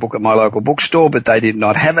get your book at my local bookstore, but they did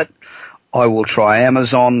not have it. I will try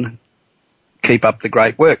Amazon. Keep up the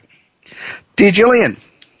great work. Dear Gillian,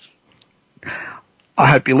 I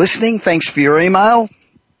hope you're listening. Thanks for your email.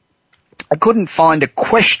 I couldn't find a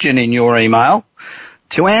question in your email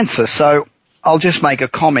to answer, so I'll just make a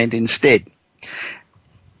comment instead.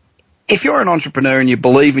 If you're an entrepreneur and you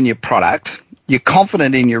believe in your product, you're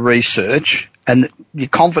confident in your research, and you're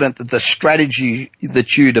confident that the strategy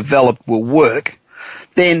that you developed will work,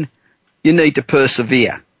 then you need to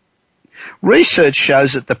persevere. Research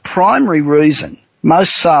shows that the primary reason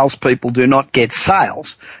most salespeople do not get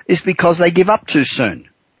sales is because they give up too soon.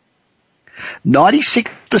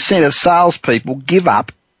 96% of salespeople give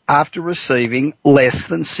up after receiving less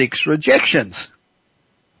than 6 rejections.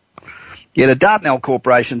 Yet a Dartnell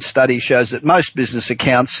Corporation study shows that most business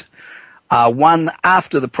accounts are won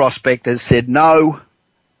after the prospect has said no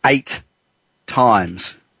 8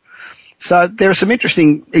 times. So there are some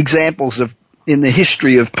interesting examples in the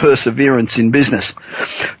history of perseverance in business.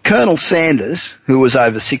 Colonel Sanders, who was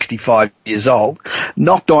over 65 years old,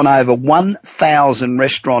 knocked on over 1,000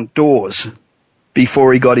 restaurant doors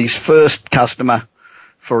before he got his first customer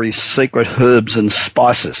for his secret herbs and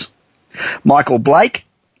spices. Michael Blake,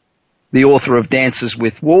 the author of Dances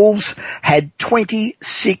with Wolves, had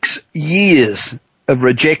 26 years of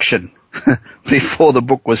rejection before the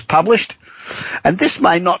book was published. And this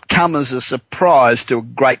may not come as a surprise to a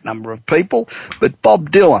great number of people, but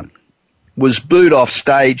Bob Dylan was booed off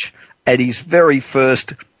stage at his very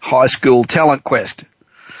first high school talent quest.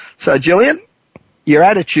 So, Gillian, your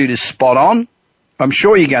attitude is spot on. I'm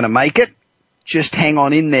sure you're going to make it. Just hang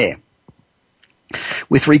on in there.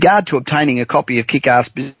 With regard to obtaining a copy of Kick-Ass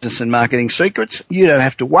Business and Marketing Secrets, you don't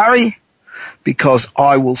have to worry because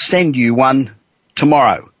I will send you one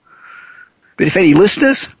tomorrow. But if any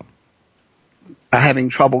listeners are having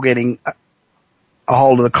trouble getting a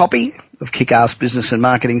hold of the copy of Kick-Ass Business and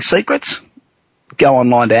Marketing Secrets, go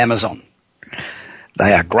online to Amazon.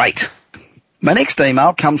 They are great. My next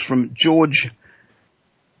email comes from George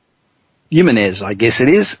Jimenez, I guess it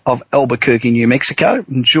is, of Albuquerque, New Mexico.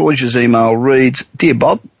 And George's email reads, Dear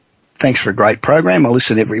Bob, thanks for a great program. I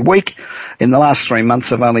listen every week. In the last 3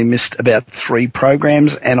 months, I've only missed about 3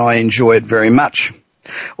 programs, and I enjoy it very much.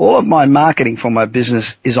 All of my marketing for my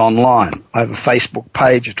business is online. I have a Facebook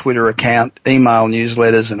page, a Twitter account, email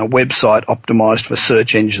newsletters, and a website optimized for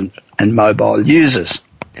search engines and mobile users.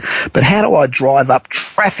 But how do I drive up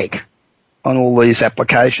traffic on all these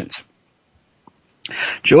applications?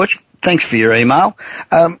 George, thanks for your email.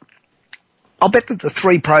 I'll bet that the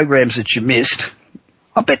 3 programs that you missed,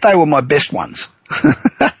 I bet they were my best ones.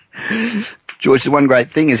 George, the one great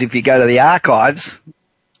thing is if you go to the archives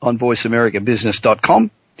on voiceamericabusiness.com,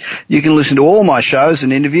 you can listen to all my shows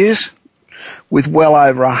and interviews with well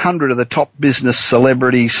over 100 of the top business,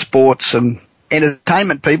 celebrities, sports and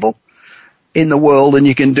entertainment people in the world, and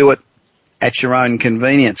you can do it at your own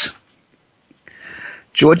convenience.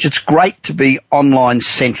 George, it's great to be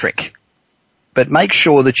online-centric, but make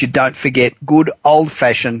sure that you don't forget good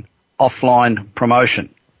old-fashioned offline promotion.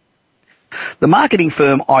 The marketing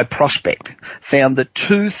firm I prospect found that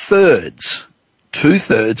two-thirds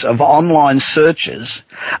of online searches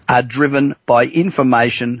are driven by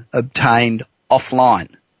information obtained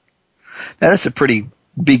offline. Now, that's a pretty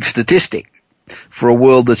big statistic for a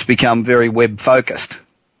world that's become very web-focused.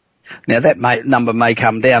 Now, that number may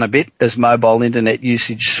come down a bit as mobile internet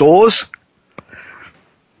usage soars,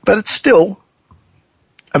 but it's still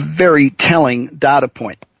a very telling data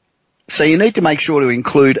point. So you need to make sure to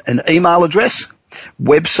include an email address,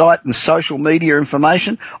 website and social media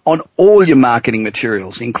information on all your marketing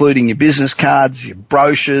materials, including your business cards, your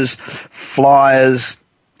brochures, flyers,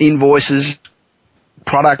 invoices,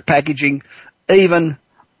 product packaging, even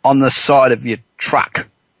on the side of your truck.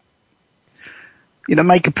 You know,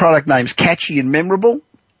 make your product names catchy and memorable,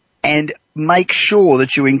 and make sure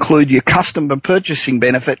that you include your customer purchasing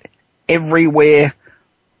benefit everywhere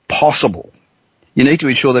possible. You need to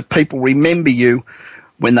ensure that people remember you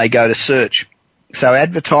when they go to search. So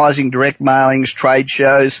advertising, direct mailings, trade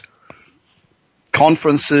shows,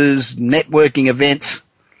 conferences, networking events,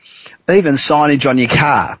 even signage on your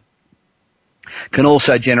car can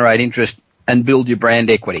also generate interest and build your brand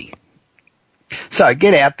equity. So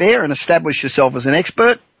get out there and establish yourself as an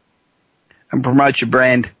expert and promote your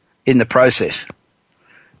brand in the process.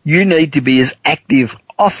 You need to be as active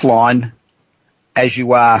offline as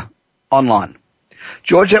you are online.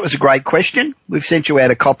 George, that was a great question. We've sent you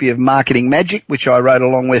out a copy of Marketing Magic, which I wrote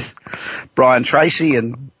along with Brian Tracy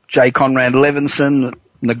and J. Conrad Levinson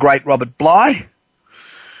and the great Robert Bly.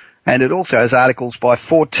 And it also has articles by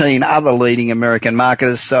 14 other leading American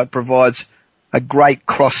marketers, so it provides a great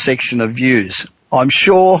cross-section of views. I'm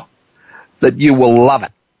sure that you will love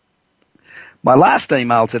it. My last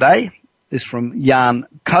email today is from Jan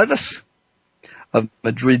Kovas of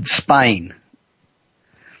Madrid, Spain.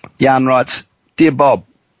 Jan writes, Dear Bob,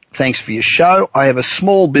 thanks for your show. I have a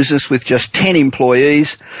small business with just 10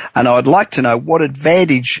 employees, and I would like to know what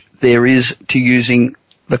advantage there is to using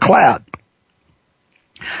the cloud.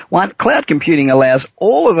 One, cloud computing allows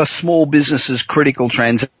all of a small business's critical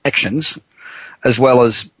transactions, as well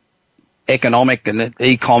as economic and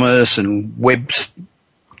e-commerce and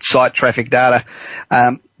website traffic data,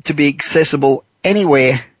 to be accessible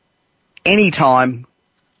anywhere, anytime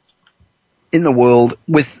in the world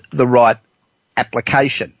with the right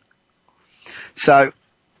application. So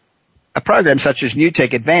a program such as New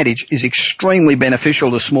Tech Advantage is extremely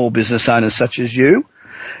beneficial to small business owners such as you,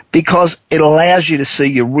 because it allows you to see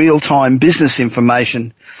your real-time business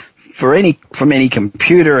information from any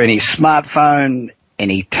computer, any smartphone,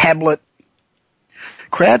 any tablet.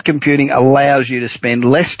 Cloud computing allows you to spend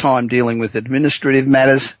less time dealing with administrative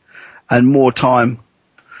matters and more time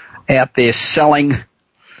out there selling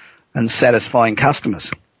and satisfying customers.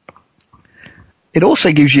 It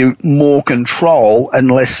also gives you more control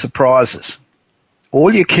and less surprises.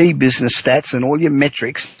 All your key business stats and all your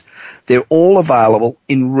metrics, they're all available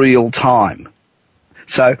in real time.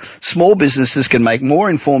 So small businesses can make more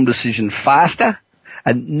informed decisions faster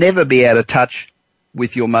and never be out of touch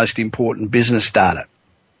with your most important business data.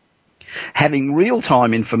 Having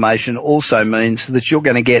real-time information also means that you're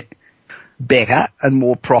going to get better and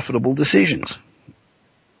more profitable decisions.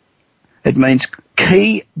 It means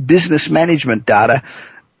key business management data,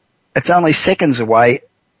 it's only seconds away,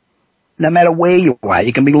 no matter where you are.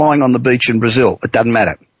 You can be lying on the beach in Brazil. It doesn't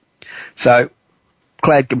matter. So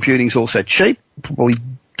cloud computing is also cheap, probably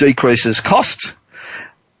decreases costs,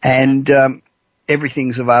 and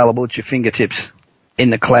everything's available at your fingertips in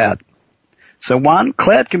the cloud. So one,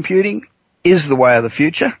 cloud computing is the way of the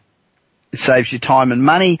future. It saves you time and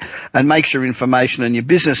money and makes your information and your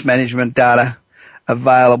business management data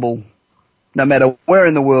available no matter where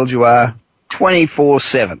in the world you are,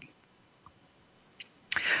 24/7.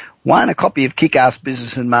 One, a copy of Kick-Ass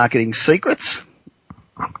Business and Marketing Secrets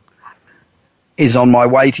is on my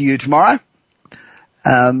way to you tomorrow.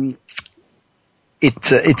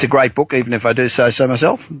 It's a great book, even if I do say so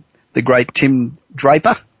myself. The great Tim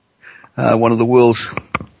Draper, one of the world's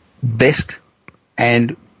best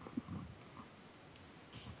and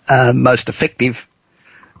most effective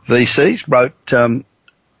VCs, wrote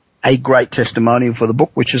a great testimonial for the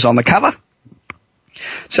book, which is on the cover.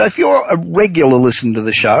 So if you're a regular listener to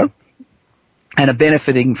the show and are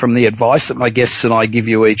benefiting from the advice that my guests and I give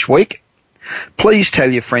you each week, please tell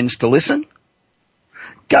your friends to listen.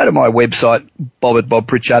 Go to my website,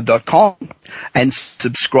 bob@bobpritchard.com, and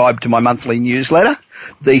subscribe to my monthly newsletter.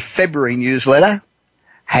 The February newsletter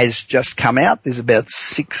has just come out. There's about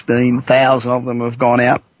 16,000 of them have gone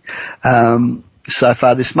out so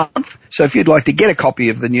far this month. So if you'd like to get a copy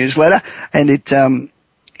of the newsletter, and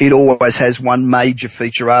it always has one major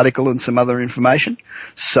feature article and some other information.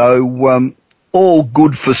 So all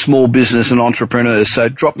good for small business and entrepreneurs. So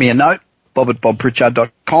drop me a note,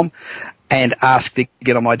 bob@bobpritchard.com, and ask to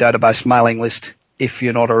get on my database mailing list if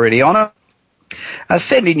you're not already on it.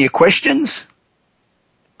 Send in your questions.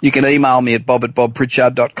 You can email me at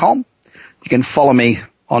bob@bobpritchard.com. You can follow me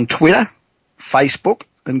on Twitter, Facebook,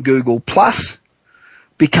 and Google+.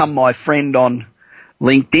 Become my friend on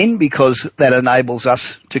LinkedIn, because that enables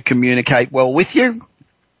us to communicate well with you.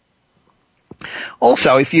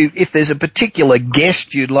 Also, if there's a particular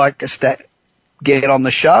guest you'd like us to get on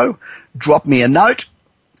the show, drop me a note,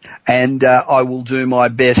 and I will do my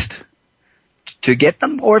best to get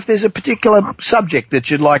them. Or if there's a particular subject that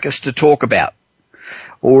you'd like us to talk about,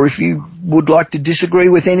 or if you would like to disagree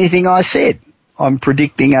with anything I said. I'm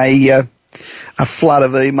predicting a flood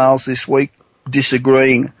of emails this week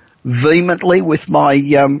disagreeing vehemently with my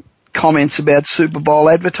comments about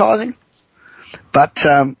Superbowl advertising. But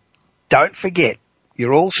don't forget,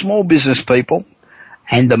 you're all small business people,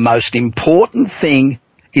 and the most important thing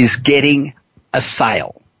is getting a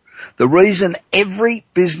sale. The reason every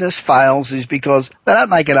business fails is because they don't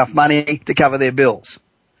make enough money to cover their bills.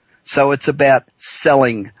 So it's about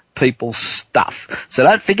selling people stuff. So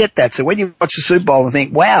don't forget that. So when you watch the Super Bowl and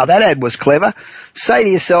think, wow, that ad was clever, say to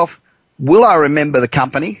yourself, will I remember the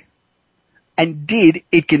company? And did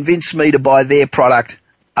it convince me to buy their product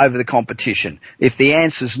over the competition? If the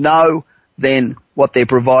answer's no, then what they're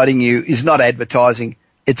providing you is not advertising,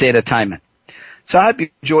 it's entertainment. So I hope you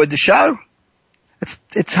enjoyed the show.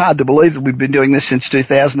 It's hard to believe that we've been doing this since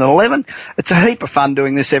 2011. It's a heap of fun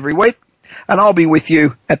doing this every week. And I'll be with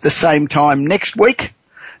you at the same time next week,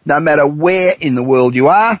 no matter where in the world you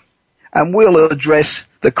are. And we'll address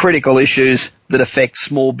the critical issues that affect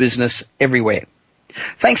small business everywhere.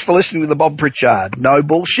 Thanks for listening to the Bob Pritchard No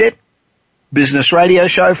Bullshit business radio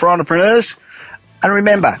show for entrepreneurs. And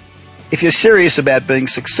remember, if you're serious about being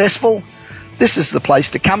successful, this is the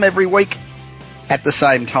place to come every week at the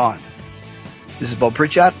same time. This is Bob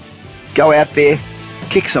Pritchard. Go out there,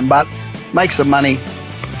 kick some butt, make some money.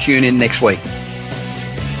 Tune in next week.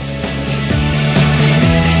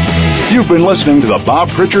 You've been listening to the Bob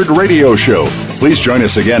Pritchard Radio Show. Please join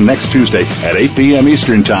us again next Tuesday at 8 p.m.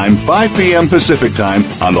 Eastern Time, 5 p.m. Pacific Time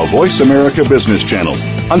on the Voice America Business Channel.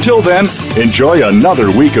 Until then, enjoy another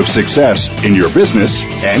week of success in your business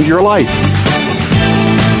and your life.